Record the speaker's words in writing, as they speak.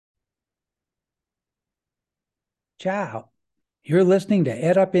Ciao. You're listening to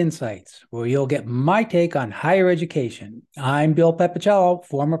EdUp Insights, where you'll get my take on higher education. I'm Bill Pepicello,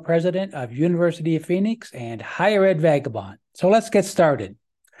 former president of University of Phoenix and Higher Ed Vagabond. So let's get started.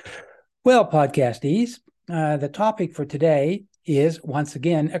 Well, podcastees, the topic for today is, once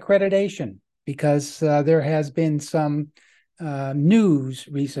again, accreditation, because there has been some news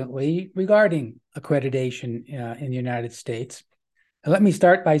recently regarding accreditation in the United States. Let me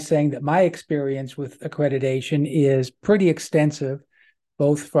start by saying that my experience with accreditation is pretty extensive,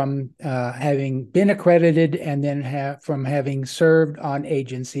 both from having been accredited and then from having served on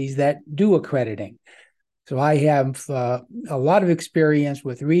agencies that do accrediting. So I have a lot of experience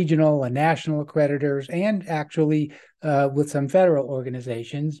with regional and national accreditors and actually with some federal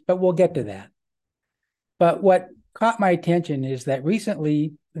organizations, but we'll get to that. But what caught my attention is that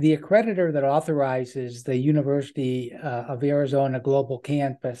recently the accreditor that authorizes the University of Arizona Global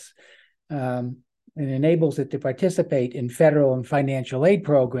Campus and enables it to participate in federal and financial aid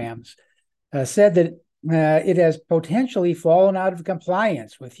programs said that it has potentially fallen out of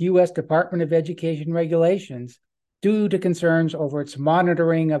compliance with U.S. Department of Education regulations due to concerns over its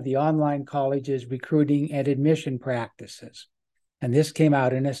monitoring of the online college's recruiting and admission practices. And this came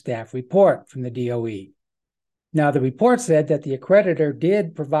out in a staff report from the DOE. Now, the report said that the accreditor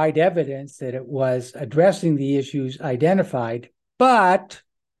did provide evidence that it was addressing the issues identified, but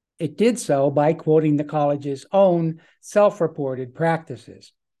it did so by quoting the college's own self-reported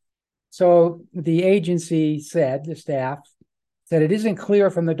practices. So the agency said, the staff said, it isn't clear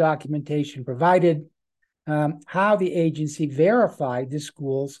from the documentation provided how the agency verified the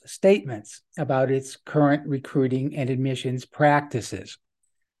school's statements about its current recruiting and admissions practices.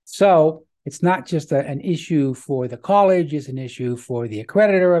 So it's not just an issue for the college, it's an issue for the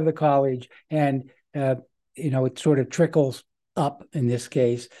accreditor of the college, and it sort of trickles up, in this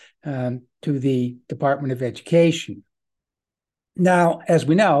case, to the Department of Education. Now, as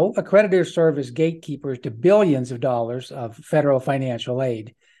we know, accreditors serve as gatekeepers to billions of dollars of federal financial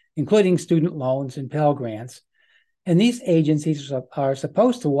aid, including student loans and Pell Grants. And these agencies are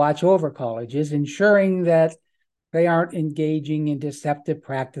supposed to watch over colleges, ensuring that they aren't engaging in deceptive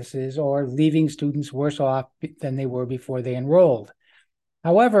practices or leaving students worse off than they were before they enrolled.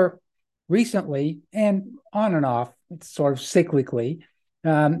 However, recently, and on and off, it's sort of cyclically,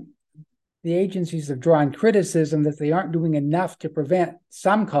 the agencies have drawn criticism that they aren't doing enough to prevent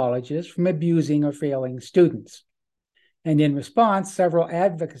some colleges from abusing or failing students. And in response, several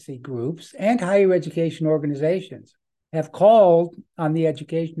advocacy groups and higher education organizations have called on the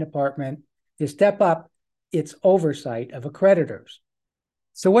Education Department to step up its oversight of accreditors.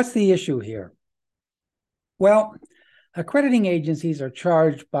 So what's the issue here? Well, accrediting agencies are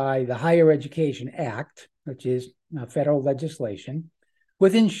charged by the Higher Education Act, which is federal legislation,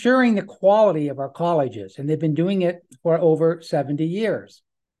 with ensuring the quality of our colleges, and they've been doing it for over 70 years.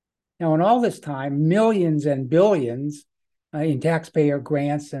 Now, in all this time, millions and billions in taxpayer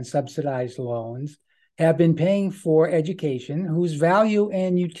grants and subsidized loans have been paying for education whose value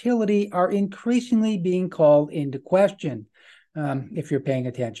and utility are increasingly being called into question, if you're paying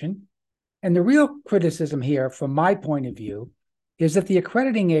attention. And the real criticism here, from my point of view, is that the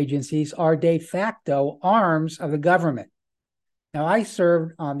accrediting agencies are de facto arms of the government. Now, I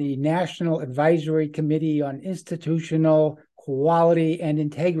served on the National Advisory Committee on Institutional Quality and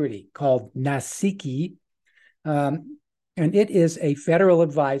Integrity, called NASICI, and it is a federal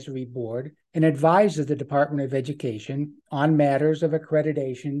advisory board and advises the Department of Education on matters of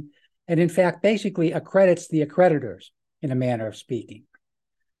accreditation, and in fact, basically accredits the accreditors, in a manner of speaking.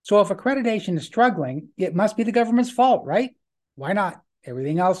 So if accreditation is struggling, it must be the government's fault, right? Why not?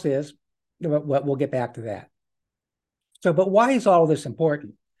 Everything else is. We'll get back to that. So, but why is all this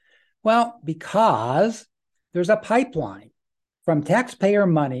important? Well, because there's a pipeline from taxpayer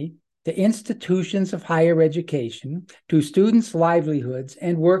money to institutions of higher education, to students' livelihoods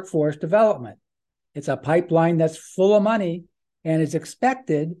and workforce development. It's a pipeline that's full of money and is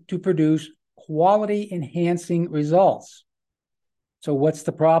expected to produce quality-enhancing results. So what's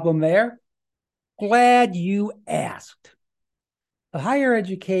the problem there? Glad you asked. The Higher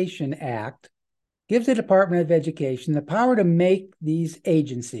Education Act gives the Department of Education the power to make these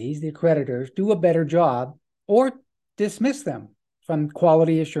agencies, the accreditors, do a better job or dismiss them from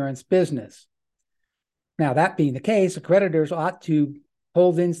quality assurance business. Now, that being the case, accreditors ought to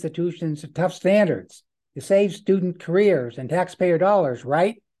hold institutions to tough standards to save student careers and taxpayer dollars,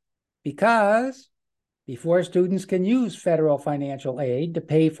 right? Because before students can use federal financial aid to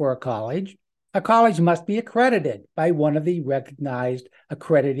pay for a college must be accredited by one of the recognized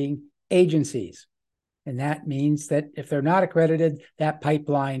accrediting agencies. And that means that if they're not accredited, that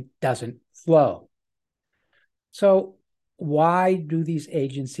pipeline doesn't flow. So why do these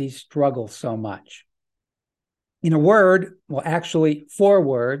agencies struggle so much? In a word, well, actually 4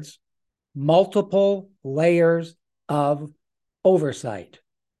 words, multiple layers of oversight.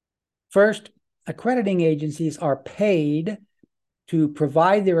 First, accrediting agencies are paid to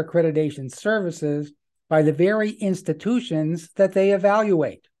provide their accreditation services by the very institutions that they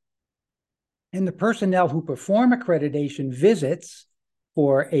evaluate. And the personnel who perform accreditation visits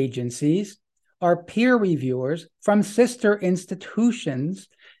for agencies are peer reviewers from sister institutions,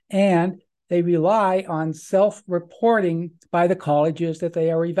 and they rely on self-reporting by the colleges that they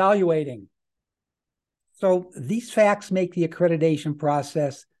are evaluating. So these facts make the accreditation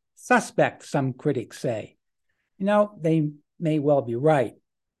process suspect, some critics say. They may well be right.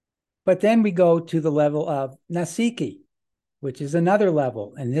 But then we go to the level of NASICI, which is another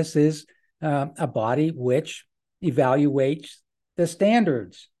level. And this is a body which evaluates the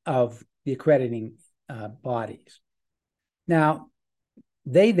standards of the accrediting bodies. Now,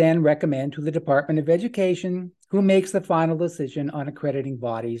 they then recommend to the Department of Education, who makes the final decision on accrediting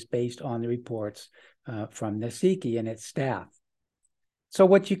bodies based on the reports from NASICI and its staff. So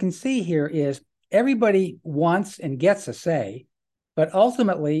what you can see here is everybody wants and gets a say, but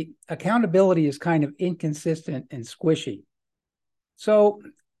ultimately accountability is kind of inconsistent and squishy. So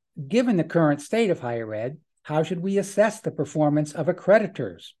given the current state of higher ed, how should we assess the performance of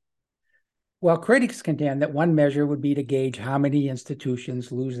accreditors? Well, critics contend that one measure would be to gauge how many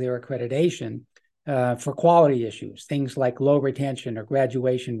institutions lose their accreditation for quality issues, things like low retention or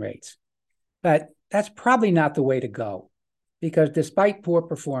graduation rates. But that's probably not the way to go, because despite poor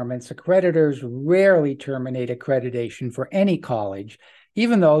performance, accreditors rarely terminate accreditation for any college,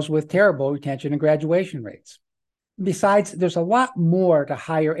 even those with terrible retention and graduation rates. Besides, there's a lot more to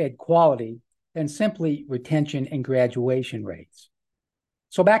higher ed quality than simply retention and graduation rates.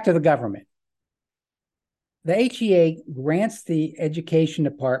 So back to the government. The HEA grants the Education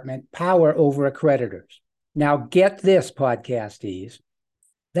Department power over accreditors. Now get this, podcastees.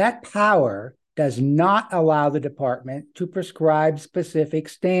 That power does not allow the department to prescribe specific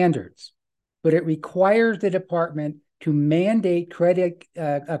standards, but it requires the department to mandate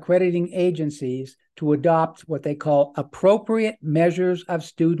accrediting agencies to adopt what they call appropriate measures of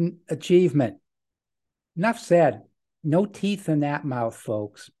student achievement. Enough said. No teeth in that mouth,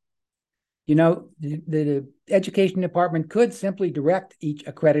 folks. The Education Department could simply direct each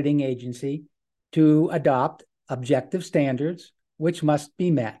accrediting agency to adopt objective standards, which must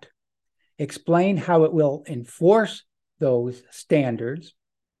be met, explain how it will enforce those standards,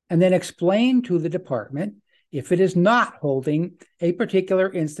 and then explain to the department if it is not holding a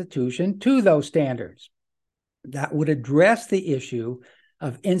particular institution to those standards. That would address the issue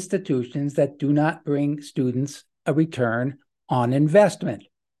of institutions that do not bring students a return on investment.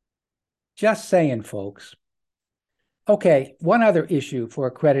 Just saying, folks. Okay, one other issue for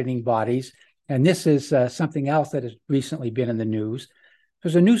accrediting bodies, and this is something else that has recently been in the news.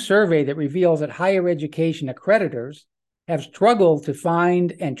 There's a new survey that reveals that higher education accreditors have struggled to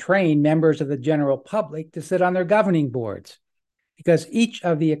find and train members of the general public to sit on their governing boards, because each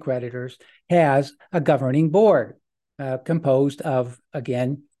of the accreditors has a governing board composed of,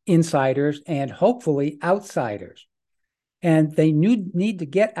 again, insiders and hopefully outsiders. And they need to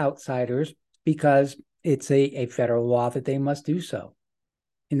get outsiders because it's a federal law that they must do so.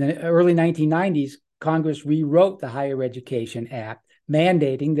 In the early 1990s, Congress rewrote the Higher Education Act,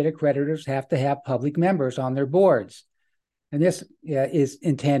 mandating that accreditors have to have public members on their boards. And this is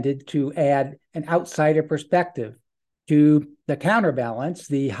intended to add an outsider perspective to the counterbalance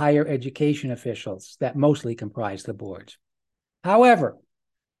the higher education officials that mostly comprise the boards. However,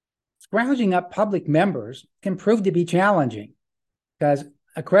 scrounging up public members can prove to be challenging because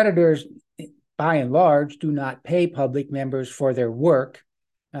accreditors, by and large, do not pay public members for their work,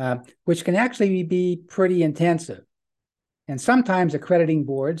 which can actually be pretty intensive. And sometimes accrediting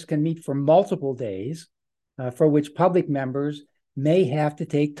boards can meet for multiple days, for which public members may have to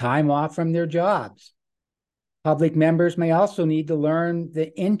take time off from their jobs. Public members may also need to learn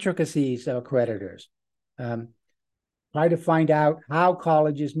the intricacies of accreditors, try to find out how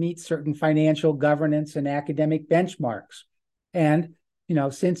colleges meet certain financial governance and academic benchmarks. And,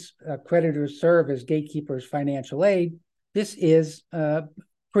 since accreditors serve as gatekeepers financial aid, this is a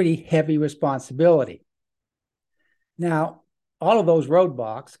pretty heavy responsibility. Now, all of those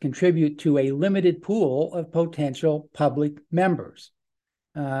roadblocks contribute to a limited pool of potential public members.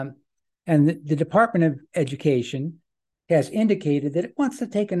 And the Department of Education has indicated that it wants to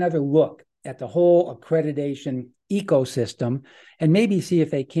take another look at the whole accreditation ecosystem and maybe see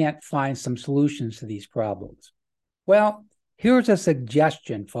if they can't find some solutions to these problems. Well, here's a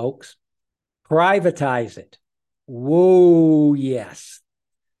suggestion, folks. Privatize it. Whoa, yes.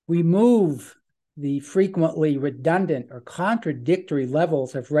 Remove the frequently redundant or contradictory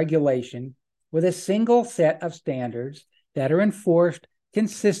levels of regulation with a single set of standards that are enforced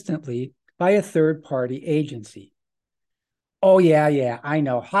consistently by a third-party agency. Oh, yeah, I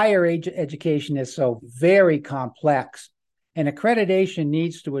know. Higher education is so very complex, and accreditation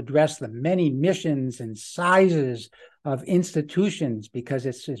needs to address the many missions and sizes of institutions because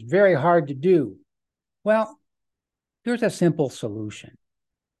it's just very hard to do. Well, here's a simple solution.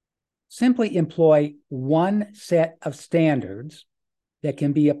 Simply employ one set of standards that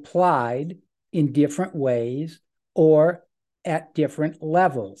can be applied in different ways or at different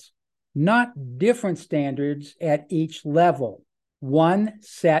levels, not different standards at each level. One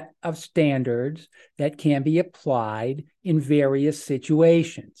set of standards that can be applied in various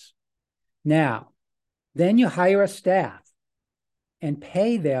situations. Now, then you hire a staff and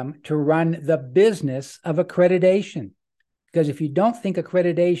pay them to run the business of accreditation. Because if you don't think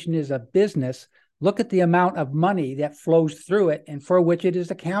accreditation is a business, look at the amount of money that flows through it and for which it is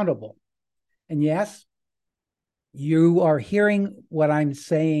accountable. And yes, you are hearing what I'm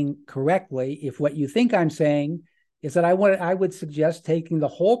saying correctly. If what you think I'm saying is that I would suggest taking the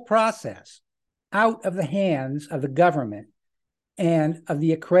whole process out of the hands of the government and of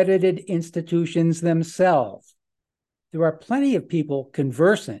the accredited institutions themselves. There are plenty of people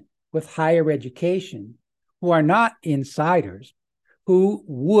conversant with higher education who are not insiders, who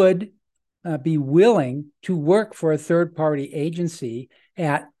would be willing to work for a third-party agency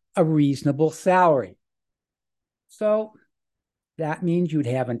at a reasonable salary. So that means you'd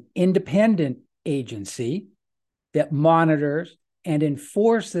have an independent agency that monitors and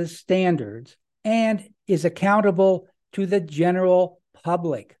enforces standards and is accountable to the general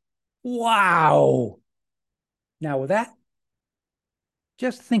public. Wow! Now, with that,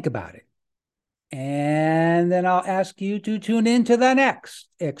 just think about it. And then I'll ask you to tune in to the next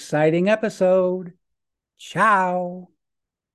exciting episode. Ciao.